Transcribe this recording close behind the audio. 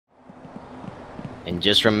And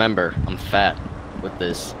just remember, I'm fat with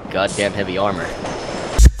this goddamn heavy armor.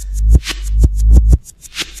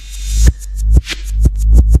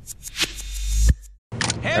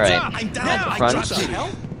 Alright, at the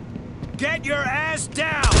front. Get your ass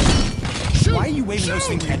down! Shoot. Why are you waving those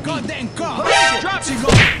things at me? Goddamn car! Drop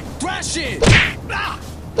it! Crash it!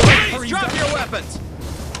 Please drop your weapons!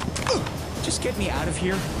 Just get me out of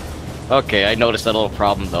here. Okay, I noticed that little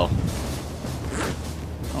problem though.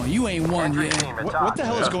 Oh, you ain't one yet. What the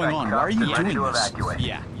hell is going on? Why are you doing this?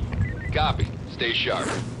 Yeah. Copy. Stay sharp.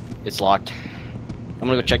 It's locked. I'm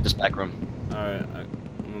gonna go check this back room. Alright,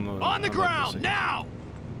 on the ground, now!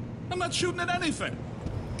 I'm not shooting at anything.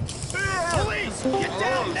 Police, get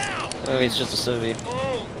down now! Oh, it's just a civvy.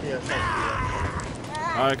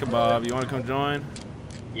 Alright, Kebab, you wanna come join?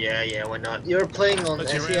 Yeah, why not? You're playing on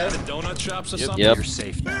SES? Donut shops or Yep. something? Yep. You're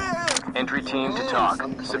safe now. Entry team to talk.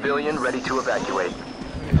 Civilian ready to evacuate.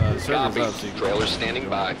 Copy. Trailer standing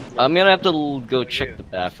by. I'm gonna have to go check the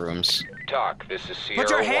bathrooms. Talk. This is Sierra Put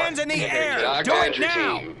your 1. hands in the air! Talk Do to it entry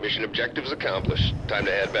now! team. Mission objectives accomplished. Time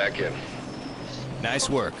to head back in. Nice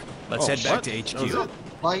work. Let's head back to HQ.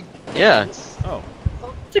 Like, Yeah, Oh.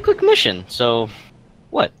 it's a quick mission, so...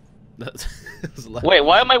 What? Wait,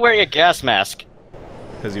 why am I wearing a gas mask?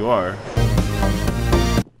 Because you are.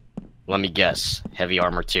 Let me guess. Heavy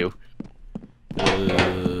armor too.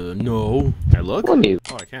 No. Can I look? Let me...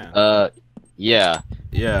 Oh, I can. Yeah.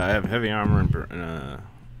 Yeah, I have heavy armor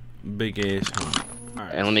and big ace.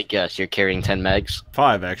 Alright. And let me guess, you're carrying 10 megs?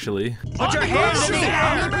 5, actually. Put your hands in the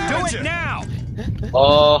air! Do it now!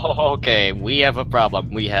 Oh, okay. We have a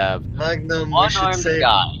problem. We have Magnum, one-armed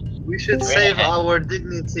guy. we should save our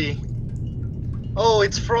dignity. Oh,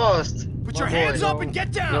 it's Frost! Put your hands up and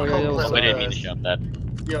get down! Come play I with didn't mean to us. shout that.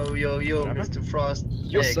 Yo, Mr. Frost.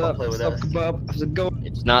 Hey, come play with us. How's it going?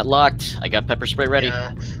 It's not locked. I got pepper spray ready.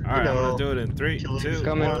 Yeah, Alright, I'm know, gonna do it in 3, 2,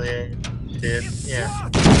 Coming. 1. Shit, yeah.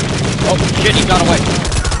 Oh, shit, he got away.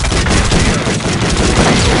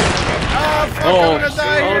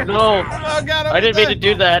 Oh no. Oh, God, I didn't mean to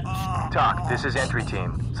do that. Talk. This is entry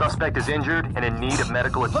team. Suspect is injured and in need of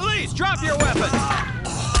medical attention. Police, drop your weapons!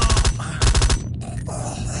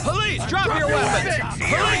 Police, drop your weapons!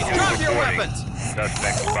 Police, drop your weapons!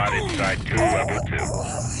 Suspect spotted inside 2, level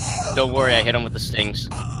 2. Don't worry, I hit him with the stings.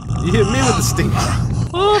 You hit me with the stink.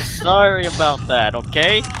 Oh, sorry about that,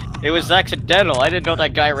 okay? It was accidental. I didn't know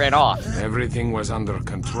that guy ran off. Everything was under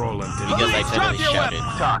control until Because I Police, drop suddenly your shouted.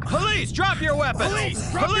 weapons! Talk. Police, drop your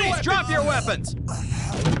weapons! Police, drop your weapons!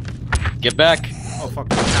 Get back. Oh, fuck.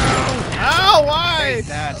 Ow, why?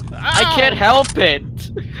 I can't help it.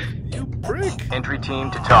 You prick. Entry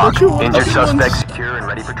team to talk. Don't you want Injured the suspect ones? secure and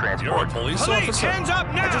ready for transport. Police Police, hands up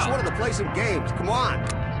now! wanted to play some games. Come on.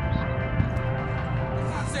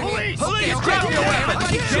 Police, drop your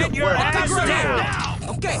weapons! Get your ass down now!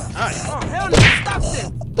 Okay.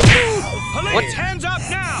 Police, hands up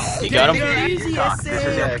now! You got him? Talk. This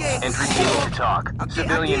is entry team to talk.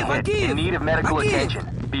 Civilian hit in need of medical attention.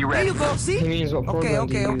 Be ready. He means what program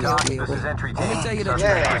do you use? Talk. This is entry team. tell you the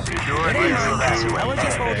Suspect is secure and ready to evacuate. I was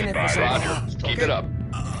just holding it for some Roger. Keep it up.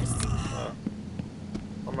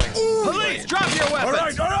 Police, drop your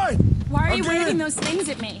weapons! Alright. Why are you waving those things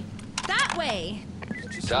at me? That way!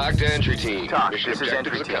 Talk to entry team. Talk. Mission This is entry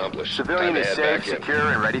objectives team. accomplished. Civilian Time to is head safe, back in.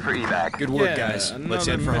 secure, and ready for evac. Good work, Yeah, guys. another Let's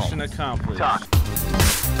head for mission home. accomplished. Talk.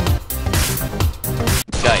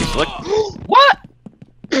 Guys, look. What?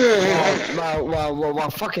 Wow,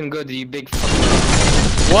 fucking good, you big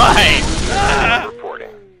Why? Reporting.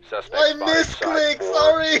 Suspect I spotted misclicked, inside 4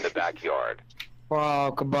 sorry. in the backyard.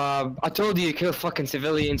 Wow, Kebab. I told you kill fucking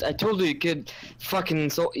civilians. I told you kid fucking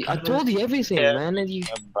so. I told you everything, man. And you.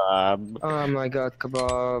 Bob. Oh my god,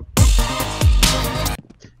 Kebab.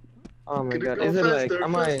 Oh my god, is it like,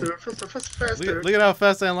 am I? Faster. Look at how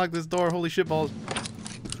fast I unlocked this door. Holy shit balls.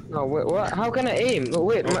 No, wait, what? How can I aim? Oh,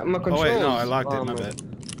 wait, my controls. Oh, wait, no, I locked it. Oh, My my- bad.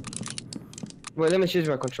 Wait, let me choose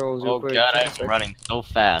my controls real Oh quick. god, I'm running so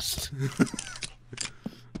fast.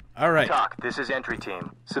 Alright. Talk. This is entry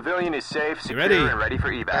team. Civilian is safe, secure, ready? and ready for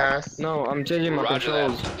evac. Ass. No, I'm changing my Roger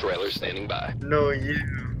controls. that. Trailer standing by. No, you.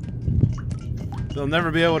 They'll never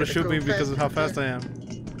be able to shoot me because of how fast I am.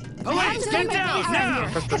 Police, get down now!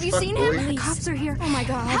 Have you seen him? The cops are here. Oh my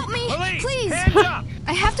god. Help me! Police, Please! hands up!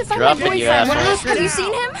 I have to find Drop my it, you boyfriend. asshole. Have you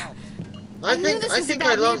seen him? I knew think this I was a think I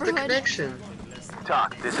bad lost the neighborhood. connection.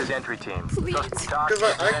 Talk. This is entry team. Please. Suspect talk. Because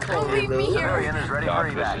I called Don't you leave me though. here. Civilian is ready Talk.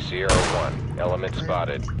 for This evac. is Sierra 1. Element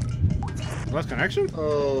spotted. Lost connection?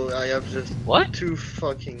 Oh, I have just What? too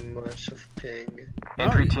fucking much of ping.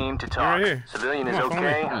 Entry team to talk. right here. Civilian is Come on, follow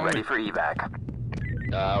okay me. and ready for evac.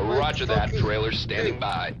 Roger that. Trailer standing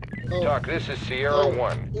by. Talk, this is Sierra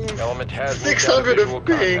 1. Element has 600 visual of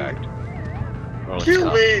ping. contact. Kill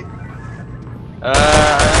me!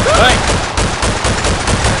 Wait!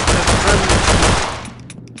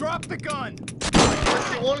 Drop the gun!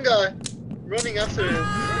 I see one guy running after him.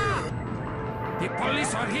 The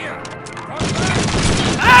police are here!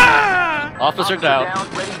 Officer down.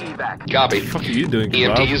 Ready evac. Copy. What the fuck are you doing,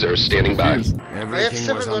 EMTs are standing by. I have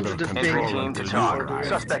Everything was under 700 of control ping. Team to until you talk. arrived.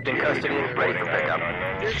 Suspect in custody. Ready for pickup.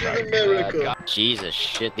 This is America. Jesus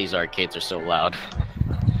shit, these arcades are so loud.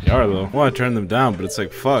 They are though. I want to turn them down, but it's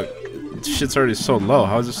like, fuck. This shit's already so low.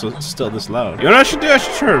 How is it still this loud? You know what I should do? I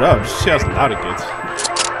should turn it up. Just see how loud it gets.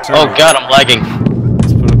 Oh god, I'm lagging.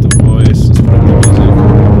 Let's put up the voice. Let's put up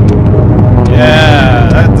the music.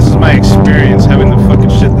 Yeah, this is my experience having the fucking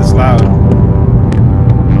shit this loud.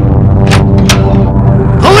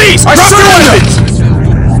 Police! Drop your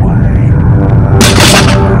weapons!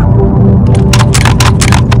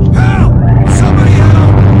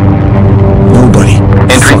 Nobody.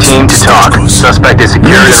 Entry team to talk. Suspect is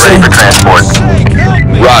secured and ready for transport.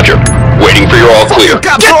 Roger. Waiting for your all clear.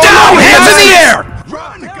 Get down! Hands in the air!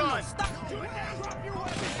 Drop the gun!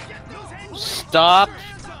 Stop.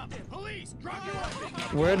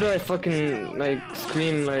 Where do I fucking like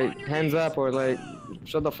scream like hands up or like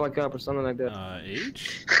shut the fuck up or something like that?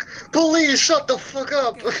 H? Police, shut the fuck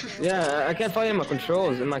up! Yeah, I can't find my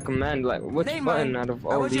controls in my command. Like, which button out of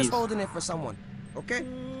all these? holding it for someone. Okay?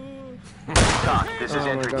 Talk. This is Oh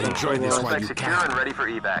my entry God, team. enjoy this while Suspect you secure can. and ready for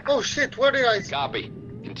evac. Oh shit, where did I... Copy.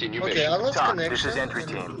 Continue Okay, mission. I lost Talk. connection. This is entry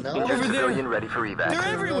team. Now Injured over there. civilian ready for evac.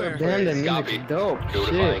 Everywhere! Damn, the music's Copy. dope.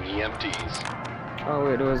 Notifying Shit. EMTs. Oh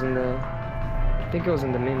wait, it was in the. I think it was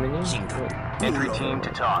in the main menu. Wait, Entry team to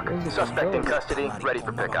talk. Where's the Suspect in control? custody. Ready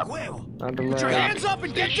for pickup. not the Put your left. hands up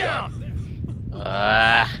and get down!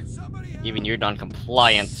 Even you're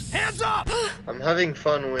non-compliant. Hands up! I'm having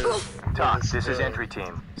fun with... Talk. This is entry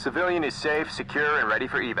team. Civilian is safe, secure, and ready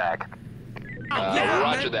for evac.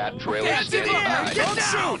 Roger that. Trailer standing by. Don't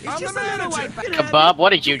shoot! I'm the manager! Kebab,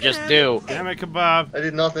 what did you just do? Damn it, Kebab. I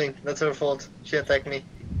did nothing. That's her fault. She attacked me.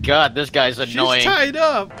 God, this guy's annoying. She's tied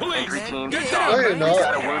up. Entry team to Get talk. No, you're not.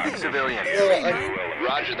 Got a wounded civilian.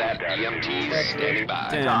 Roger that. EMTs standing by.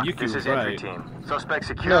 Damn, Talk. you This can is entry right. team. Suspect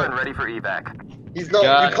secure No. and ready for evac. He's not...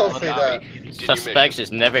 God, you can't say that. Suspects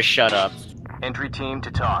just never shut up. Entry team to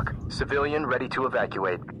talk. Civilian ready to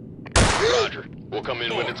evacuate. Roger. We'll come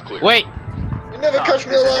in when it's clear. Wait, You never Talk. catch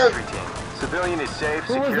me This is alive! entry team. Civilian is safe,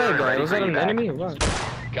 Who secure, was that and guy? ready Was for that an evac. enemy or what?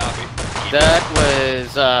 Copy. that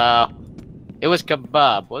was, it was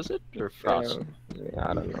Kebab, was it? Or Frost? Yeah,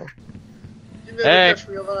 I don't know. You never Hey. catch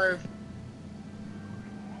me alive.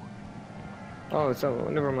 Oh, so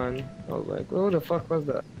never mind. I was like, who the fuck was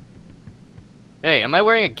that? Hey, am I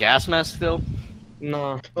wearing a gas mask still?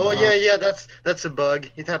 No. Oh yeah, that's a bug.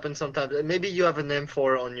 It happens sometimes. Maybe you have an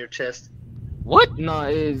M4 on your chest. What? No,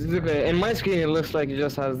 it's okay. In my screen, it looks like it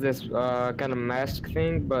just has this kind of mask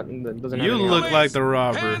thing, but it doesn't have You any look else. like the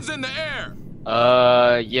robber. Hands in the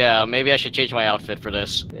air! Yeah, maybe I should change my outfit for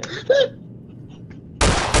this.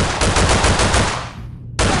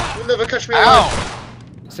 You never catch me alive.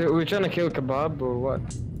 So we're trying to kill Kebab or what?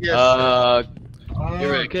 Yes.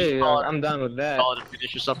 You're right. Okay, Call it- I'm done with that. Call it a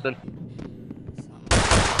finish or something.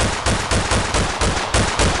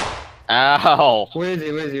 Ow! Where is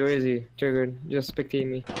he? Where is he? Where is he? Triggered. Just spectate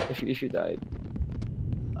me if you died.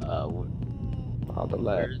 Oh, the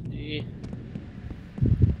lag. Where's he?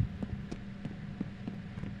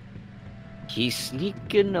 He's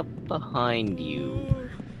sneaking up behind you.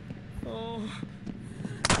 Oh.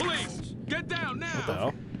 Police! Get down now! What the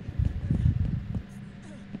hell?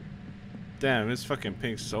 Damn, this fucking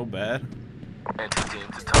pink's so bad. Entry team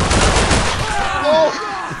to talk.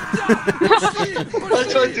 I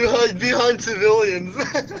tried to hide behind civilians.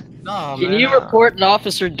 No, Can you report an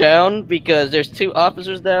officer down? Because there's 2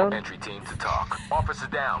 officers down. Entry team to talk. Officer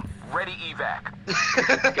down. Ready evac.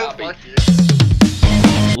 Copy. Fuck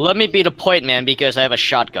you. Let me be the point man because I have a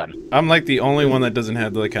shotgun. I'm like the only one that doesn't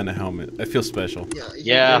have the kind of helmet. I feel special.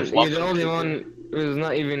 Yeah. You're the only one who's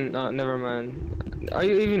not even. Never mind. Are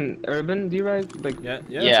you even urban? Do you ride like? Yeah.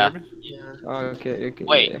 Yeah. It's urban. Yeah. Oh, okay.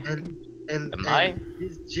 Wait. Yeah. And Am I?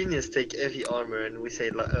 these genius take heavy armor and we say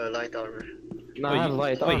light armor. No, Wait, I have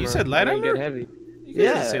light wait, you armor. said light I don't armor? Get heavy. You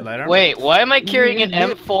Yeah. didn't say light armor. Wait, why am I carrying an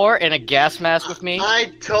M4 and a gas mask with me?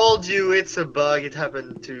 I told you it's a bug. It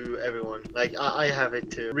happened to everyone. Like I have it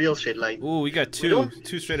too. Real shit. Like Ooh, we got We 2. don't-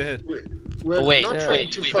 2 straight ahead. we're Wait, not yeah. trying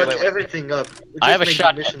to wait, fuck wait. everything up. We're I just have a making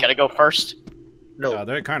shotgun. mission- Can I go first? No.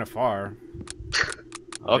 They're kind of far.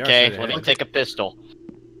 Okay, straight let me ahead. take a pistol.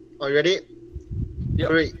 Are you ready? Yep.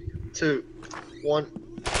 3, 2, 1.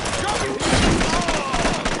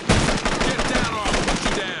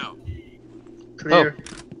 Clear.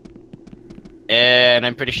 And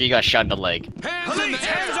I'm pretty sure you got shot in the leg.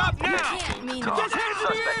 Hands up now!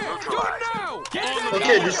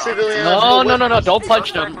 Okay, the civilian. No, don't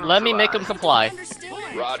punch them. Let me make them comply.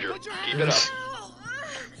 Roger. Keep it up.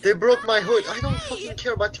 They broke my hood. I don't fucking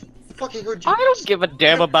care about your fucking hood. I don't give a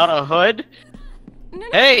damn about a hood.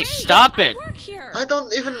 Hey, stop it! I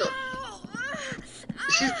don't even know.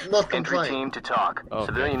 She's not Entry complying. team to talk. Okay.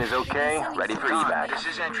 Civilian is okay. Ready for evac. This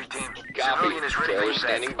is entry team. Civilian is ready for Trailer evac.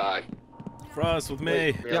 standing by. Frost with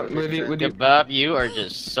me. Yeah, with you. Kebab, you are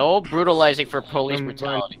just so brutalizing for police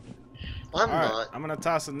brutality. I'm Alright, not. I'm gonna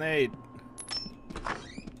toss a nade.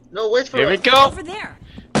 No, wait for Here we it. go! Over there.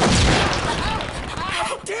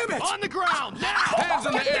 Damn it! On the ground! Now! Hands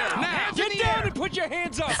in the air! Now! Get down and put your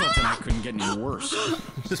hands up! Something I couldn't get any worse.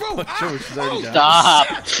 Just punch her, she's already down. Stop!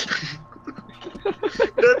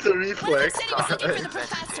 That's a reflex. Civilian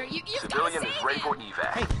is ready for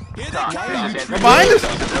evac. Behind us!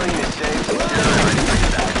 Civilian is safe.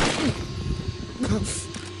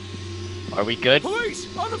 Are we good? Police!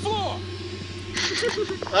 On the floor!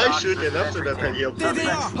 I shoot it after that I yelled. There they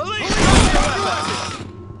are! Police!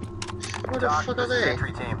 Where the fuck are they?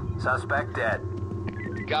 Entry team. Suspect dead.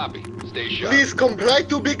 Copy. Stay sharp. Please comply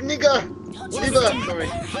to big nigga. Nigga, sorry.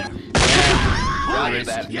 Roger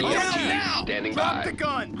that. EMT standing Drop by. the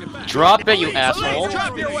gun! Drop it, you asshole!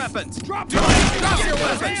 Drop your weapons! Drop your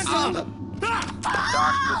weapons! Doc,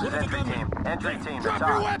 this is entry team. Entry team to Drop your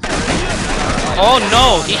talk. weapons! Oh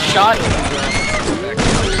no, he shot.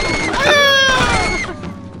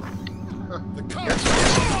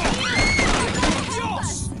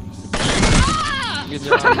 Good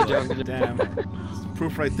job. Damn.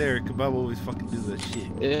 Proof right there. Kebab always fucking do that shit.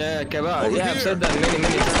 Yeah, kebab. Yeah, I've said that many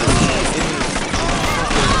times.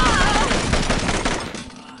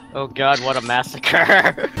 Oh god, what a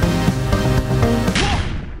massacre.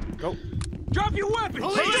 Go. Drop your weapons!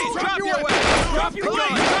 Police! Drop your weapons! Drop your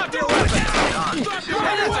gun! Drop your weapons! Drop your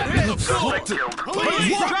weapons!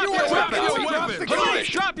 Police! Drop your weapons! Police!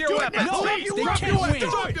 Drop your weapons! No, they can't win.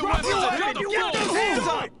 Drop your weapons! Drop your weapons! Hands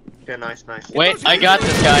up! Okay, nice, nice. Wait, I got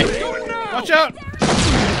this guy. Watch out!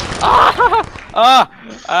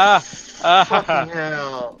 Fucking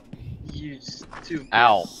hell. You stupid.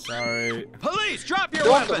 Ow. Sorry. Police! Drop your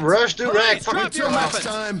Don't weapons! rush the rack. Drop Fucking your weapons!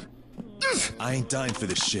 Time. I ain't dying for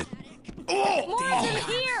this shit. More in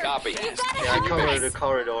here. Copy. You gotta Yeah, I help covered us. the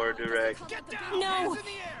corridor direct. No.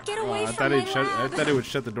 Get away I from thought my he'd shut. I home. thought he would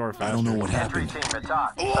shut the door faster. I don't know what Entry happened. team to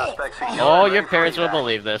talk. Suspect secured. Oh, your Ready for parents will evac.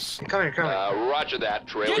 believe this. Come here, come here. Roger that.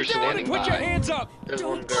 Trailer Get down standing and put your by. hands up! There's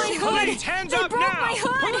one girl. My hood. Police! Hands They up broke now! my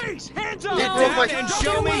hood. Police! Hands up! They Get broke my- down and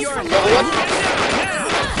show me your Get hands! away from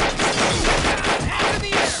Hands in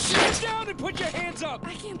the air! Get down and put your hands up!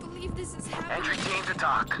 I can't believe this is happening. Entry team to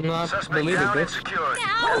talk. Not Suspect believe it, down and bitch. secured.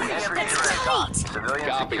 Ow, Entry that's team to talk. tight. Civilian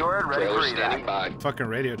Copy. secured. Ready Trailer for standing evac. by. Fucking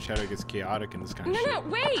radio chatter gets chaotic in this kind of shit. No,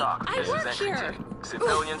 wait. Talk. I This is work entry here. team.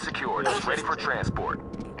 Civilian secured. Ready for transport.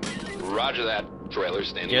 Roger that. Trailer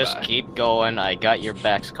standing Just by. keep going. I got your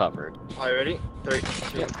backs covered. Are you ready? 3, 2,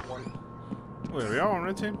 1. Wait, are y'all on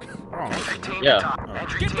red team? We're on red Entry team. team Yeah. to talk.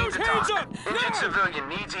 Entry Get team those to hands talk. up, Injured now! civilian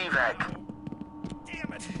needs evac.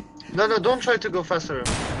 Damn it! No, don't try to go faster,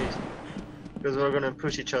 please. Because we're gonna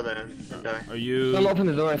push each other and die. Are you? Someone open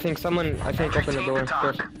the door. I think someone opened the door. Team to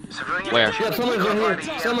talk. Yes. Civilian Where? Yeah, someone's in here.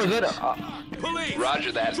 Someone's there. Police!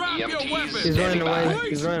 Roger that. Drop your EMTs weapons! He's running standing by. away. Police!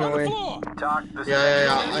 He's running On the away. floor! Talk. This is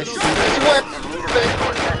Yeah. I entry see. team. What?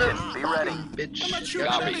 Be ready. Bitch. Shooting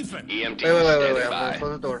Gotcha. Copy. anything. EMTs Wait. standing I'm gonna by.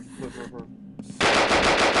 close the door. Move.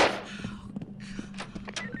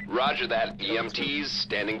 Roger that. EMTs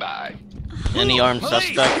standing by. Any armed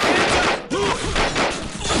suspect?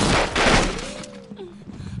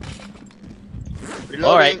 Reloading.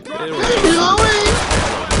 Alright. Reloading.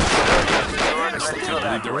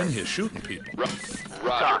 They're in here shooting people. Roger.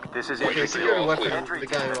 Talk. This is Okay, entry secure team. weapon. Entry The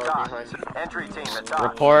team guy to who are talk. behind. Entry team to talk.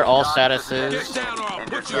 Report all Talk. This is statuses Get down or I'll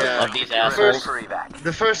Injured put you Yeah. of these ready assholes. for evac.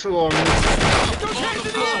 The first who are moving. Get those hands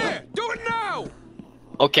in the air! Do it now!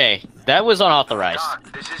 Okay, that was unauthorized.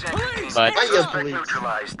 Talk. This is entry team. But- I am Suspect police.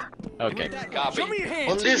 neutralized. Okay. Copy. Show me your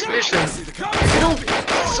hands! On this mission, you don't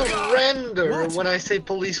surrender when I say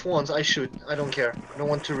police once. I shoot. I don't care. I don't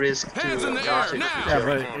want to risk to Hands in the not air, take now! Yeah,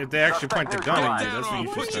 but if they actually point the gun at you, that's when you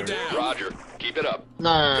Put should you start. down! Roger. Keep it up.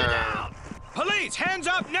 No. Police, hands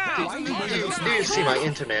up now! Do you see my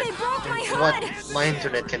internet? They broke my What hood. my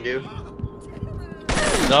internet can do?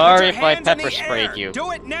 Sorry if I pepper sprayed you.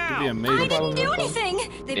 Do it now. Be I amazing. didn't do anything.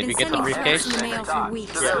 They've Did been you get the sending briefcase? facts in the mail for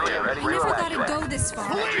weeks. I never thought it'd go this far.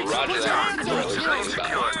 Roger that. Trailer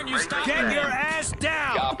standing by. Get your ass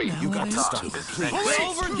down. Copy. You got to stop it, please.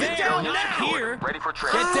 Over there, not here. Ready for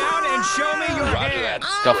training. Get down and show me your Roger hands.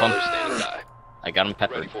 that. Stuff him. Trailer standing by. I got him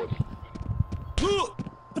Ready peppered. for them.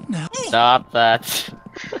 Stop that.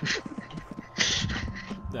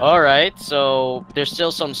 Alright, so there's still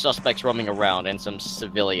some suspects roaming around and some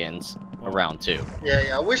civilians around too.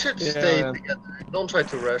 Yeah, we should stay together. Don't try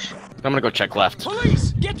to rush. I'm gonna go check left.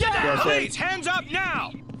 Police, get down. Police, hands up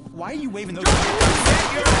now. Why are you waving those? Get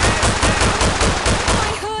your ass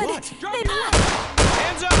My hood! down. They left!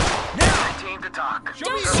 Hands up now. Team to talk.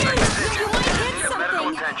 Don't shoot! You might hit Medical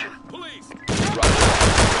something! attention. Police.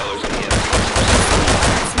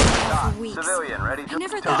 For weeks. Civilian, ready I to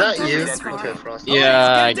never Is thought that it'd go you? this far. Okay, Frost.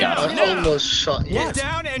 Yeah, I got him. I almost shot you. Get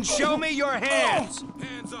down and show me your hands.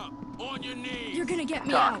 Hands up. On your knees. You're gonna get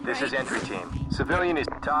me talk. out, This right? is entry team. Civilian is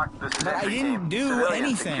talk. This is But I entry didn't team. do Civilian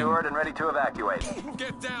anything. secured and ready to evacuate.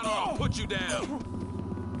 Get down or I'll put you down.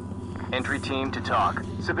 Entry team to talk.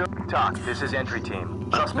 Civilian talk. This is entry team.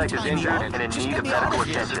 Suspect is injured and in need of medical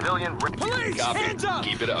attention. Civilian. Police, hands up.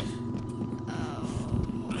 Keep it up.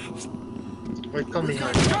 Wait, come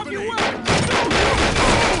behind. Drop your weapon.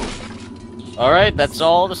 Alright, that's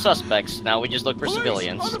all the suspects. Now we just look for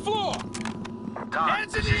civilians. On the floor. Talk.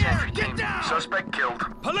 Hands in This the is air. entry Get team. down. Suspect killed.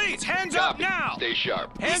 Police, hands up Copy. now. Stay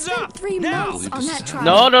sharp. Hands Spent up 3 now. months on that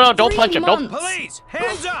trial. No, don't 3 punch him. Don't. months. Police,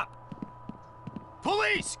 hands up.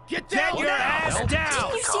 Police, get Get down your now. ass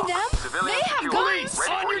down. You see them? Civilian They have secured. guns!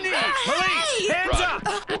 Ready On for your knees. evac. Police, hands Roger. up.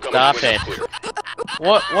 We'll come Stop in when it. it's clear.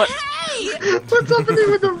 What? What's happening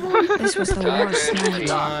with the voice? This was the Talk worst to entry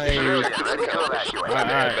night. team. Civilian ready to evacuate. Right,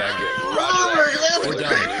 Alright. back in. Oh Roger my that.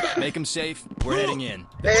 God. We're done. Make them safe. We're heading in.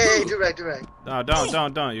 Hey, do right. No,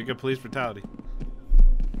 don't. You get police brutality.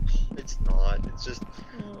 It's not. It's just.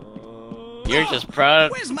 You're just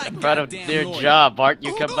proud Where's my of goddamn your lawyer? job, aren't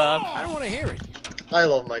you, Kebab? I don't want to hear it. I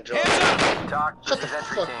love my job. Hands up. Talk. This is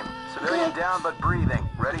entry team. Civilian down but breathing.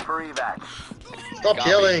 Ready for evac. Stop Copy.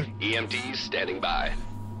 yelling. EMTs standing by.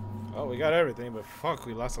 Oh, we got everything, but fuck,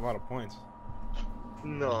 we lost a lot of points.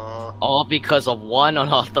 No. All because of one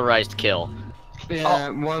unauthorized kill. Yeah,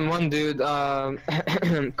 one dude, kebab.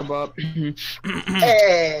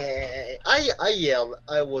 Hey, I yelled.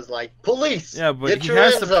 I was like, police. Yeah, but get he your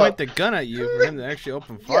has to hands up. point the gun at you for him to actually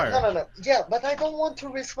open fire. Yeah, no. Yeah, but I don't want to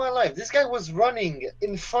risk my life. This guy was running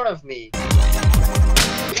in front of me.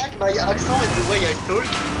 Like my accent and the way I talk.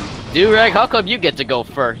 Durag, how come you get to go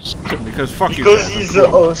first? Because fuck you. Because he's the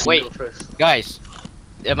host. Wait. Guys,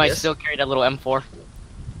 am I Yes? still carrying that little M4?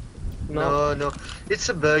 No. It's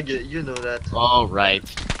a bug. You know that. Alright.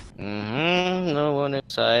 No one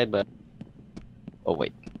inside, but... Oh,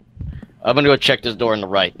 wait. I'm gonna go check this door on the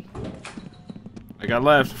right. I got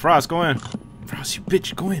left. Frost, go in. Frost, you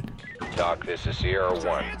bitch, go in. Talk. This is Sierra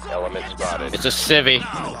 1. Element spotted. It's a civvy.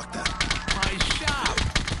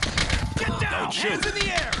 Get down. Hands in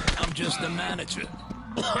the air. I'm just the manager.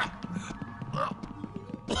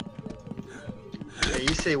 Yeah,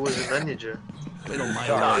 you say he was a manager. They don't mind.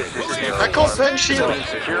 Talk. This is Sierra I can't 1. punch him. Civilian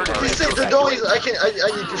secured and He ready said to the door is. evacuate. I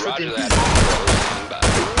need to shoot Roger him. that.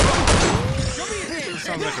 Trailer standing by.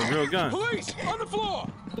 Sounds like a real gun. Police, on the floor.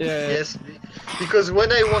 Yeah. Yes, because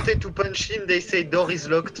when I wanted to punch him, they say door is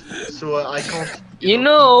locked, so I can't. You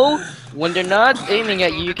know, when they're not aiming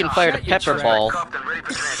at you, you can fire the pepper ball. Cuffed and ready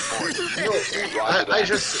for transport. No, I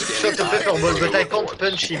just shot a pepper ball, but I can't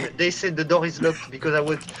punch him. They said the door is locked because I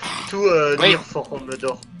was too near for on the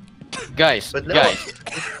door. Guys, But now, guys,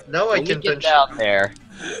 now I when you can get punch down there,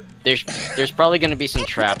 there's probably gonna be some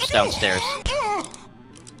traps downstairs.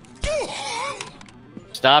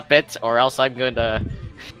 Stop it, or else I'm gonna...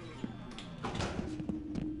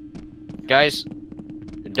 Guys,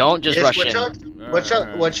 don't just Yes, rush watch in. out.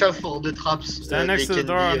 Watch out for the traps. Stand next to they the can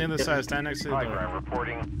door be, on the other side. Stand next to the High door. ground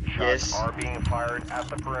reporting. Shots Yes. are being fired at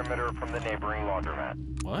the perimeter from the neighboring laundromat.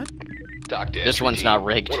 What? Talk to This entry one's team. not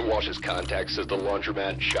rigged. One of Walsh's contacts says the laundromat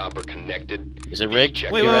and shop are connected. Is it rigged?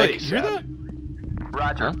 Check Wait, your wait, ASAP. you hear that?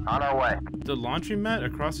 Roger, Huh? on our way. The laundromat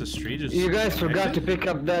across the street is. You guys forgot to pick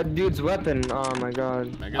up that dude's weapon. Oh my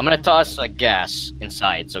god. I'm gonna toss a gas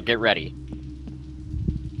inside, so get ready.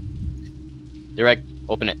 Direct,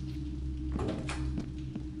 open it.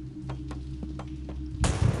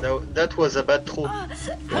 No, that was a bad throw.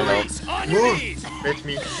 Police, on your Move. knees. Let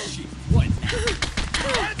me. Hands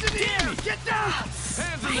in the air. Get down.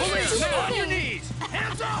 Hands in the air. On your knees.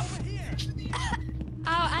 Hands up.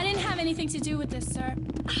 Oh, I didn't have anything to do with this, sir.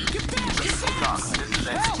 Talk. This is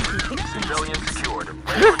entry team. Civilian secured.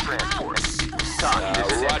 Ready for transport.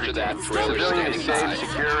 Roger that. Trailer Civilian standing is safe, by.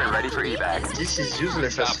 secure, and ready for evac. This is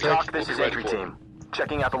useless as Talk, fuck. this is entry team.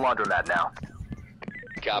 Checking out the laundromat now.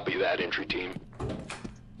 Copy that, entry team.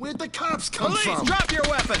 Where'd the cops come Police, from? drop your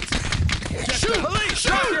weapons! Shoot! Police,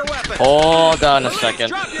 drop your weapons! Hold on a Police, second.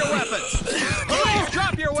 drop your weapons! Police,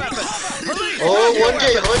 drop your weapons! Police, Oh, drop your one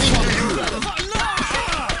guy weapons! running to you.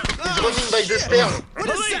 He's running by the stairs.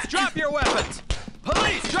 Police, drop your weapons!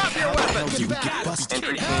 Police, drop your weapons!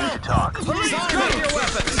 Entry team to talk. Police, drop your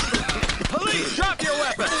weapons! Police, drop your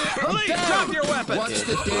weapons! Police, drop your weapons! What's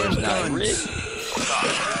the damn gun? This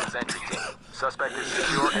is entry team. Suspect is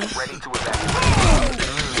secure and ready to evacuate.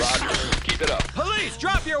 Roger. Keep it up. Police,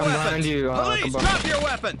 drop your I'm behind weapons! you, Police, Kabam. drop your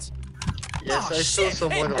weapons! Yes, I saw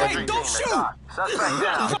someone running. Suspect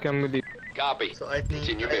down. Come with you. Copy. So I think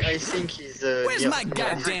Continue I mission. think he's Where's near- my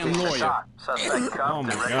goddamn lawyer? Suspect cuffed Oh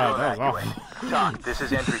my and ready god, to that was evacuate. awful. Talk, this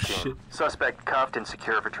is entry team. Suspect cuffed and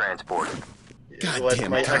secure for transport. What,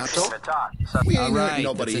 Goddamn my cops. accent? Talk, We suspect ain't hurting Alright,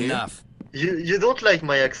 nobody that's here. enough. You don't like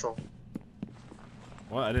my accent.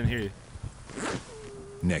 What? I didn't hear you.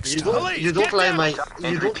 Next You time. don't you don't like my you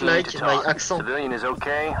Entry don't team like to my talk. accent. Civilian is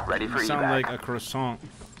okay, ready for You sound evac. like a croissant.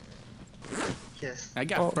 Yes. I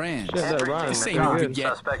got Oh, friends. shit, that rhymes. This ain't Pretty no good. good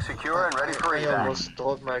yet. Suspect secure and ready for I evac. almost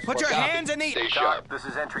dropped my Put your croissant. hands in the Stay Talk, sharp. this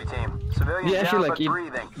is entry team. Civilian You down actually like but eat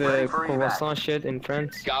breathing. the Ready for evac. croissant shit in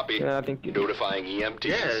France? Copy. Yeah, I think you do. Notifying EMTs.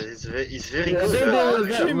 Yeah, it's very Yeah, good. there was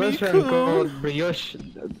that Jimmy restaurant Cool. called Brioche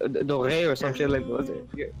Doré or some shit like that. Was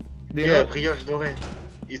it? Do you Yeah, know? brioche dorée.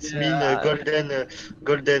 It's Yeah. mean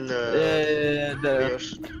golden The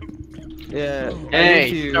brioche. yeah. Hey, I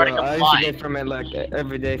used starting to, to I used fly. to get from it like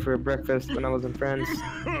every day for breakfast when I was in France.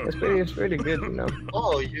 It's pretty good, you know.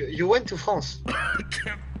 Oh, you went to France.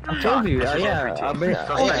 I told you, yeah. I've been.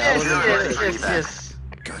 Oh yes.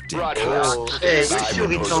 Roger Oh, that. hey, Stand by if you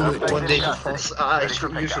when return orders one day to are France,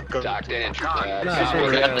 you should come. Talk to entry. No,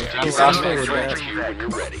 We're yeah, gonna yeah. you I'm back with to that. entry when you're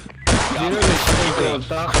ready. Do you know this thing called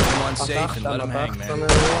tarte? Someone safe and let him hang, man. There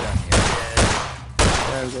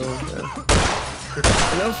we go. Yeah.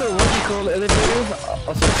 And also, what do you call elevators?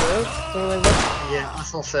 Ascenseur? Something like that? Yeah,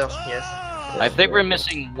 ascenseur, yes. I think we're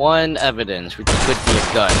missing one evidence, which could be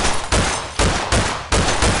a gun.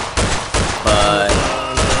 But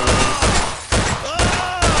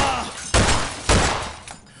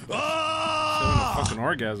Having a fucking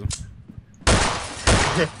orgasm.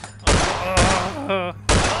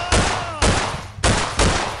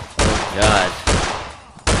 God.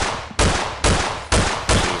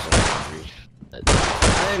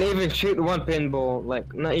 I didn't even shoot one pinball,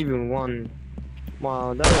 like, not even one.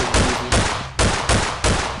 Wow, that was easy.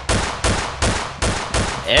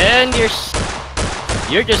 And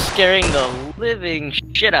you're just scaring the living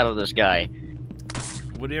shit out of this guy.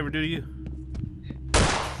 What did he ever do to you?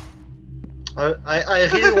 I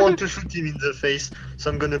really want to shoot him in the face, so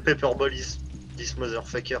I'm gonna pepperball this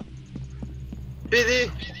motherfucker.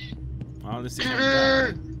 PD! Oh, this is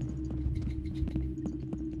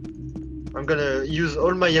I'm gonna use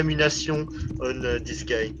all my ammunition on this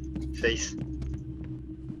guy. Face.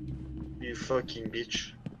 You fucking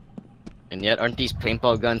bitch. And yet, aren't these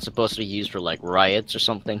paintball guns supposed to be used for like riots or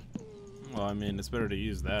something? Well, I mean, it's better to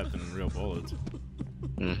use that than real bullets.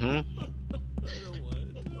 Mm-hmm.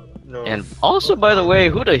 No. And also, by the way,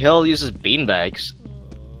 who the hell uses beanbags?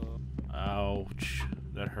 Ouch.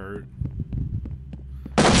 That hurt.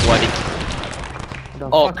 What? The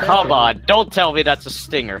Oh, fuck come happened? on! Don't tell me that's a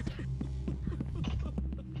stinger.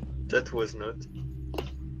 That was not.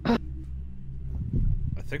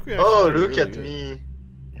 I think we Oh, actually did look really at good. me.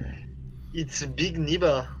 It's a big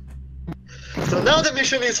Niba. So now the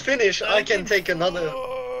mission is finished. I can take another.